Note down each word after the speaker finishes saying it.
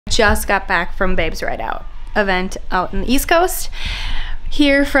Just got back from Babes Ride Out event out in the East Coast,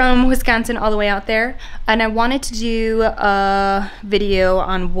 here from Wisconsin all the way out there, and I wanted to do a video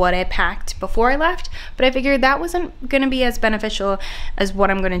on what I packed before I left, but I figured that wasn't going to be as beneficial as what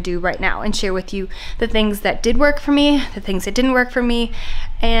I'm going to do right now and share with you the things that did work for me, the things that didn't work for me,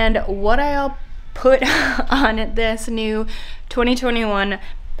 and what I'll put on this new 2021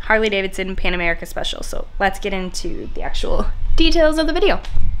 Harley-Davidson Pan America Special. So let's get into the actual details of the video.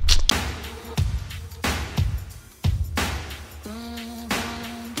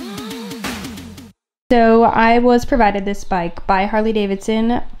 So I was provided this bike by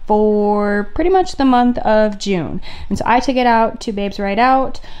Harley-Davidson for pretty much the month of June. And so I took it out to Babes Ride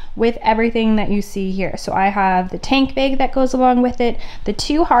Out with everything that you see here. So I have the tank bag that goes along with it, the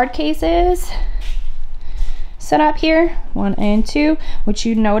two hard cases set up here, 1 and 2, which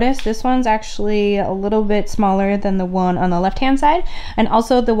you notice this one's actually a little bit smaller than the one on the left hand side, and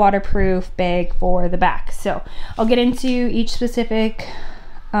also the waterproof bag for the back. So I'll get into each specific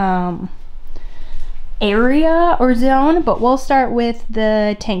area or zone, but we'll start with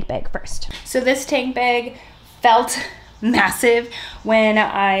the tank bag first. So this tank bag felt massive when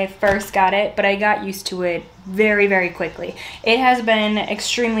I first got it, but I got used to it very, very quickly. It has been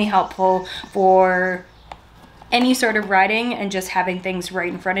extremely helpful for any sort of riding and just having things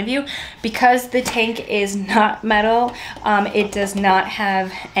right in front of you. Because the tank is not metal, it does not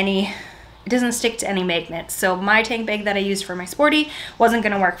have any, it doesn't stick to any magnets. So my tank bag that I used for my sporty wasn't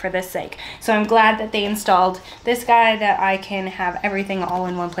gonna work for this sake. So I'm glad that they installed this guy that I can have everything all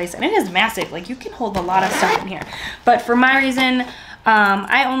in one place. And it is massive, like you can hold a lot of stuff in here. But for my reason,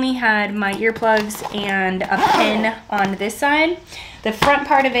 I only had my earplugs and a pin on this side. The front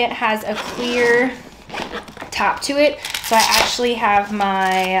part of it has a clear top to it, so I actually have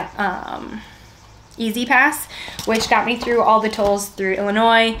my Easy Pass, which got me through all the tolls through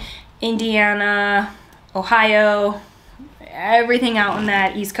Illinois, Indiana, Ohio, everything out in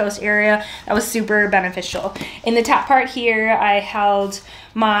that East Coast area. That was super beneficial. In the top part here, I held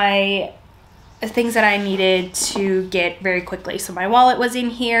my things that I needed to get very quickly. So my wallet was in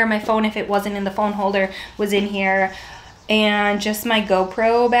here, my phone, if it wasn't in the phone holder, was in here, and just my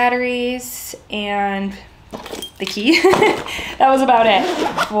GoPro batteries and the key. That was about it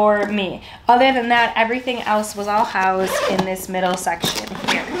for me. Other than that, everything else was all housed in this middle section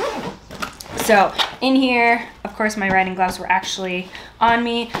here. So in here, of course, my riding gloves were actually on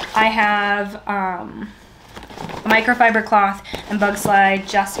me. I have microfiber cloth and bug slide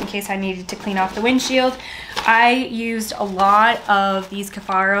just in case I needed to clean off the windshield. I used a lot of these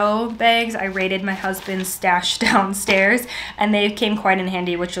Cafaro bags. I raided my husband's stash downstairs, and they came quite in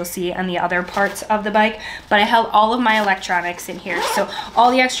handy, which you'll see on the other parts of the bike. But I held all of my electronics in here. So all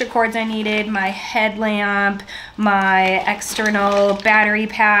the extra cords I needed, my headlamp, my external battery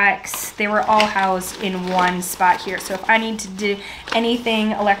packs, they were all housed in one spot here. So if I need to do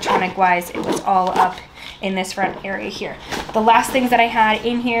anything electronic wise, it was all up in this front area here. The last things that I had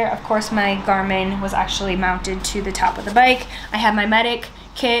in here, of course, my Garmin was actually mounted to the top of the bike. I had my medic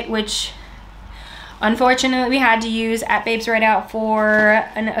kit, which unfortunately we had to use at Babes Ride Out for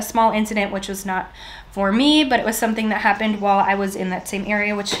a small incident, which was not for me, but it was something that happened while I was in that same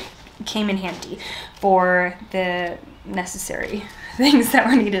area, which came in handy for the necessary things that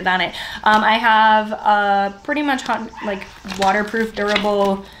were needed on it. I have a pretty much like waterproof,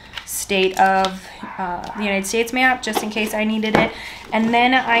 durable state of the United States map, just in case I needed it. And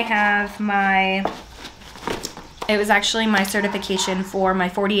then I have my, it was actually my certification for my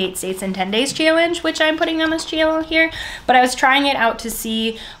 48 states in 10 days challenge, which I'm putting on this channel here, but I was trying it out to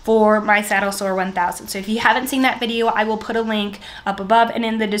see for my Saddle Sore 1000. So if you haven't seen that video, I will put a link up above and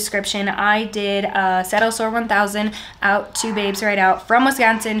in the description. I did a Saddle Sore 1000 out to Babes Ride Out from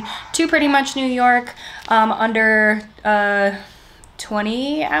Wisconsin to pretty much New York, under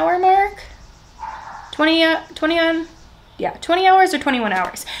 20-hour mark, 20 hours or 21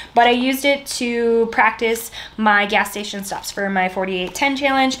 hours. But I used it to practice my gas station stops for my 48-10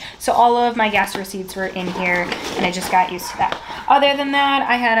 challenge. So all of my gas receipts were in here, and I just got used to that. Other than that,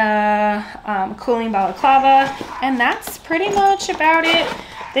 I had a cooling balaclava, and that's pretty much about it.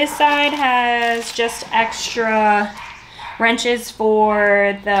 This side has just extra wrenches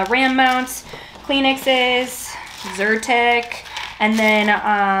for the ram mounts, Kleenexes, Zyrtec, and then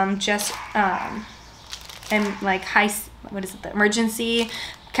and like the emergency,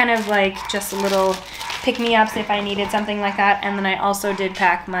 kind of like just a little pick-me-ups if I needed something like that. And then I also did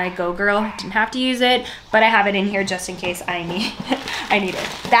pack my Go Girl. Didn't have to use it, but I have it in here just in case I need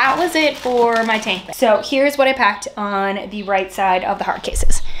it. That was it for my tank bag. So here's what I packed on the right side of the hard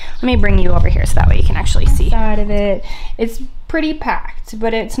cases. Let me bring you over here so that way you can actually see. Side of it. It's pretty packed,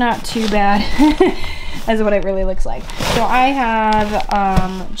 but it's not too bad as what it really looks like. So I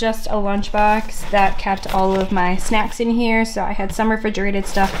have just a lunchbox that kept all of my snacks in here. So I had some refrigerated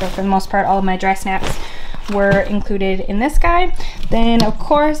stuff, but for the most part all of my dry snacks were included in this guy. Then of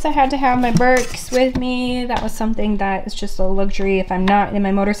course I had to have my Birks with me. That was something that is just a luxury. If I'm not in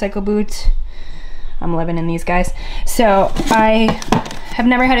my motorcycle boots, I'm living in these guys. So I have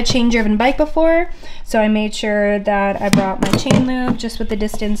never had a chain-driven bike before, so I made sure that I brought my chain lube just with the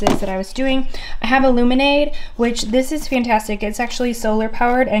distances that I was doing. I have a Luminade, which this is fantastic. It's actually solar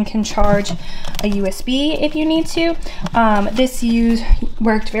powered and can charge a USB if you need to. This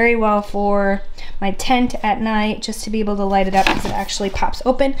worked very well for my tent at night, just to be able to light it up because it actually pops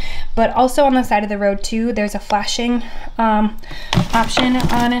open. But also on the side of the road too, there's a flashing option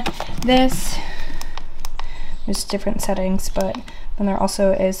on this. There's different settings, but then there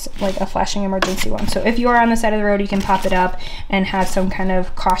also is like a flashing emergency one. So if you are on the side of the road, you can pop it up and have some kind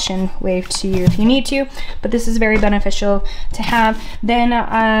of caution wave to you if you need to. But this is very beneficial to have. Then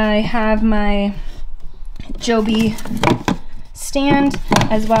I have my Joby stand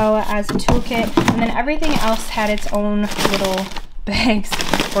as well as a toolkit, and then everything else had its own little bags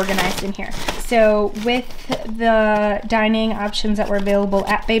organized in here. So with the dining options that were available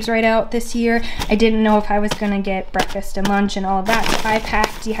at Babes Right Out this year, I didn't know if I was gonna get breakfast and lunch and all of that, so I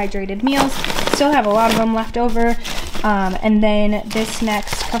packed dehydrated meals. Still have a lot of them left over. And then this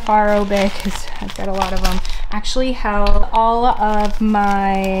next Cafaro bag, because I've got a lot of them, actually held all of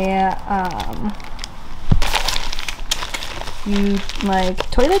my like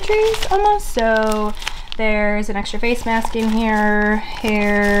toiletries almost. So there's an extra face mask in here,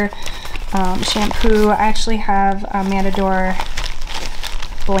 hair, shampoo. I actually have a Matador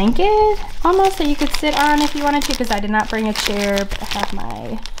blanket almost that you could sit on if you wanted to, because I did not bring a chair, but I have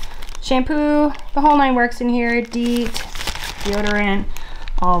my shampoo, the whole nine works in here, DEET, deodorant,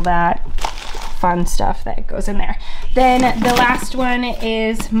 all that fun stuff that goes in there. Then the last one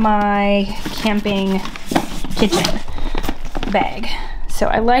is my camping kitchen bag. So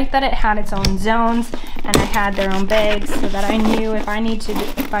I like that it had its own zones and I had their own bags so that I knew if I need to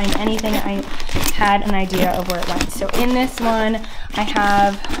find anything, I had an idea of where it went. So in this one, I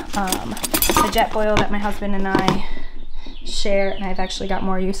have a jet boil that my husband and I share, and I've actually got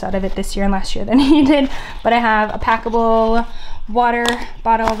more use out of it this year and last year than he did. But I have a packable water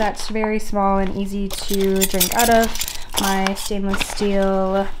bottle that's very small and easy to drink out of, my stainless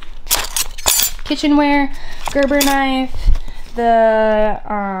steel kitchenware, Gerber knife,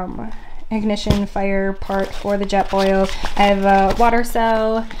 the ignition fire part for the jet boil. I have a water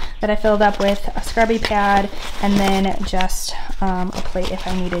cell that I filled up with a scrubby pad, and then just a plate if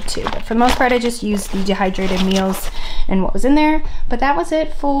I needed to. But for the most part, I just used the dehydrated meals and what was in there. But that was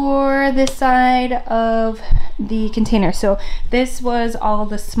it for this side of the container. So this was all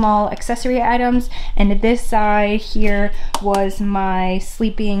the small accessory items, and this side here was my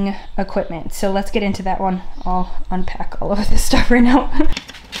sleeping equipment. So let's get into that one. I'll unpack all of this stuff right now.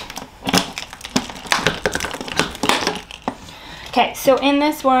 Okay, so in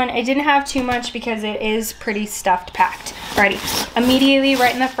this one, I didn't have too much because it is pretty stuffed packed. Alrighty, immediately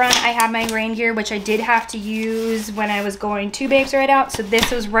right in the front, I have my rain gear, which I did have to use when I was going to Babes Right Out. So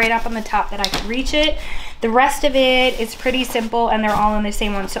this was right up on the top that I could reach it. The rest of it is pretty simple, and they're all in the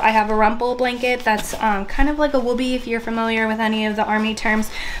same one. So I have a rumple blanket that's kind of like a whoopee if you're familiar with any of the Army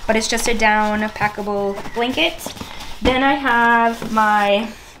terms, but it's just a down packable blanket. Then I have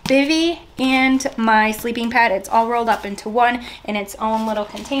my bivy and my sleeping pad. It's all rolled up into one in its own little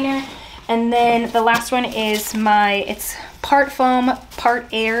container. And then the last one is it's part foam, part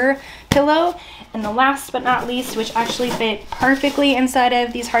air pillow. And the last but not least, which actually fit perfectly inside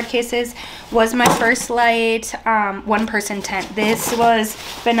of these hard cases, was my First Light one-person tent. This was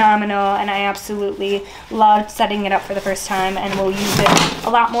phenomenal, and I absolutely loved setting it up for the first time, and will use it a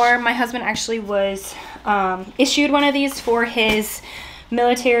lot more. My husband actually was issued one of these for his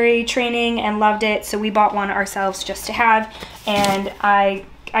military training and loved it, so we bought one ourselves just to have, and I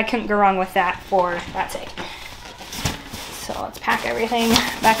couldn't go wrong with that for that sake. So let's pack everything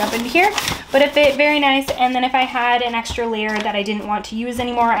back up into here. But it fit very nice, and then if I had an extra layer that I didn't want to use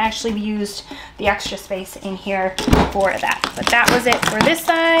anymore, I actually used the extra space in here for that. But that was it for this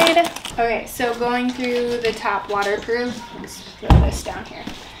side. Okay, so going through the top waterproof, let's throw this down here.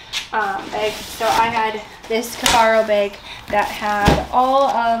 Bag. So I had this Cafaro bag that had all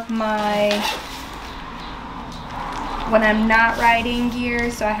of my when I'm not riding gear.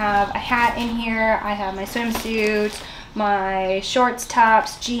 So I have a hat in here, I have my swimsuit, my shorts,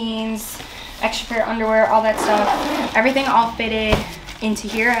 tops, jeans, extra pair of underwear, all that stuff. Everything all fitted into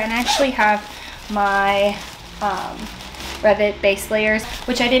here, and I actually have my Revit base layers,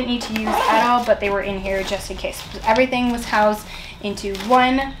 which I didn't need to use at all, but they were in here just in case. Everything was housed into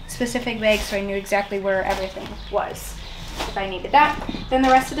one specific bag, so I knew exactly where everything was if I needed that. Then the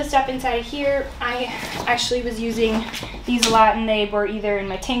rest of the stuff inside here, I actually was using these a lot, and they were either in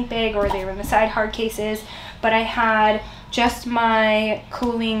my tank bag or they were in the side hard cases, but I had just my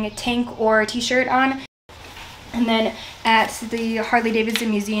cooling tank or t-shirt on. And then at the Harley-Davidson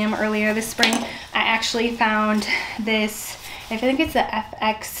Museum earlier this spring, I actually found this, I think it's the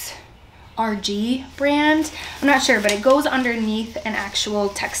FXRG brand. I'm not sure, but it goes underneath an actual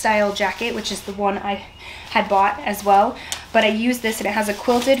textile jacket, which is the one I had bought as well. But I used this, and it has a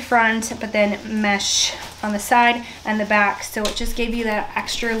quilted front, but then mesh on the side and the back. So it just gave you that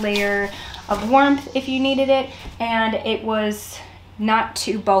extra layer of warmth if you needed it. And it was not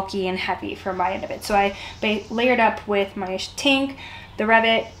too bulky and heavy for my end of it. So I layered up with my tank, the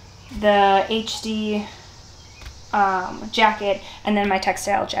Revit, the HD jacket, and then my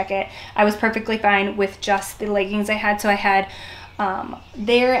textile jacket. I was perfectly fine with just the leggings I had. So I had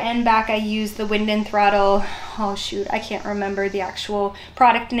there and back I used the Wind and Throttle, oh shoot, I can't remember the actual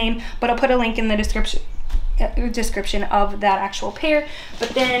product name, but I'll put a link in the description of that actual pair. But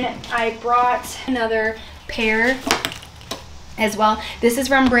then I brought another pair as well. This is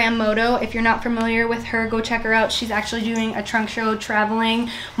from Brand Moto. If you're not familiar with her, go check her out. She's actually doing a trunk show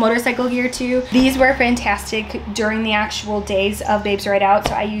traveling motorcycle gear too. These were fantastic during the actual days of Babes Ride Out,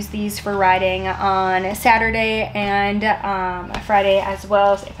 so I used these for riding on Saturday and Friday as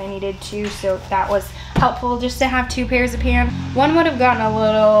well if I needed to, so that was helpful just to have two pairs of pants. One would have gotten a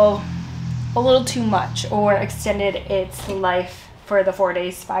little too much or extended its life for the 5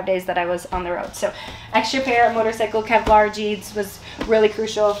 days that I was on the road. So extra pair of motorcycle Kevlar jeans was really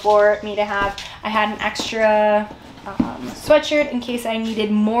crucial for me to have. I had an extra sweatshirt in case I needed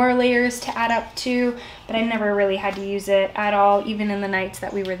more layers to add up to, but I never really had to use it at all. Even in the nights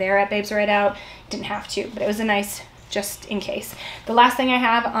that we were there at Babes Ride Out, didn't have to, but it was a nice just in case. The last thing I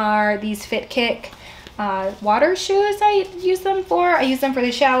have are these Fit Kick water shoes. I use them for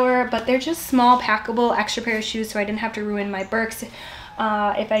the shower, but they're just small packable extra pair of shoes, so I didn't have to ruin my Birks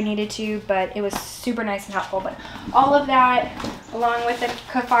if I needed to, but it was super nice and helpful. But all of that, along with the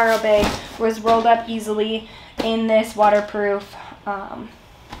Cafaro bag, was rolled up easily in this waterproof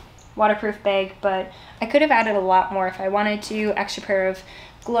bag, but I could have added a lot more if I wanted to. Extra pair of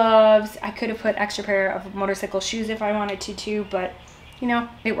gloves, I could have put extra pair of motorcycle shoes if I wanted to too, but you know,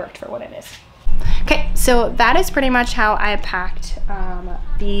 it worked for what it is. Okay, so that is pretty much how I packed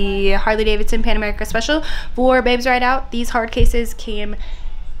the Harley-Davidson Pan America Special for Babes Ride Out. These hard cases came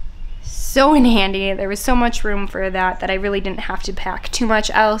so in handy. There was so much room for that I really didn't have to pack too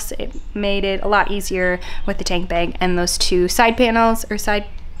much else. It made it a lot easier with the tank bag and those two side panels, or side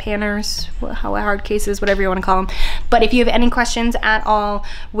panners, how hard cases, whatever you want to call them. But if you have any questions at all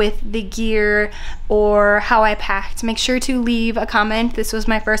with the gear or how I packed, make sure to leave a comment. This was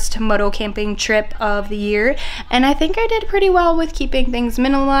my first moto camping trip of the year, and I think I did pretty well with keeping things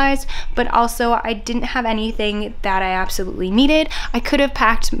minimalized, but also I didn't have anything that I absolutely needed. I could have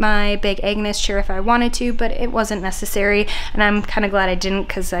packed my big Agnes chair if I wanted to, but it wasn't necessary, and I'm kind of glad I didn't,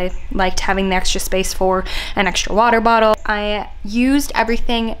 because I liked having the extra space for an extra water bottle. I used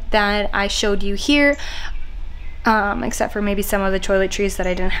everything that I showed you here, except for maybe some of the toiletries that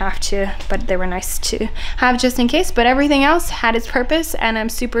I didn't have to, but they were nice to have just in case. But everything else had its purpose, and I'm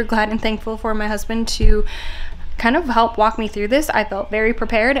super glad and thankful for my husband to kind of help walk me through this. I felt very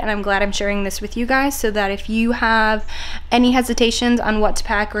prepared, and I'm glad I'm sharing this with you guys, so that if you have any hesitations on what to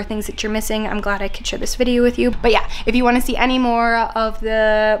pack or things that you're missing, I'm glad I could share this video with you. But yeah, if you want to see any more of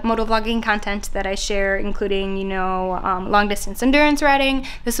the moto vlogging content that I share, including, you know, long distance endurance riding,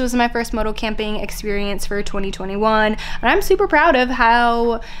 this was my first moto camping experience for 2021, and I'm super proud of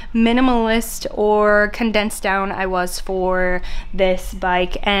how minimalist or condensed down I was for this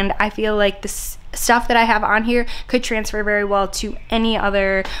bike. And I feel like this stuff that I have on here could transfer very well to any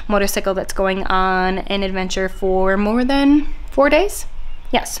other motorcycle that's going on an adventure for more than 4 days.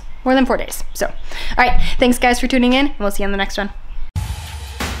 Yes, more than 4 days. So, all right, thanks guys for tuning in, and we'll see you on the next one.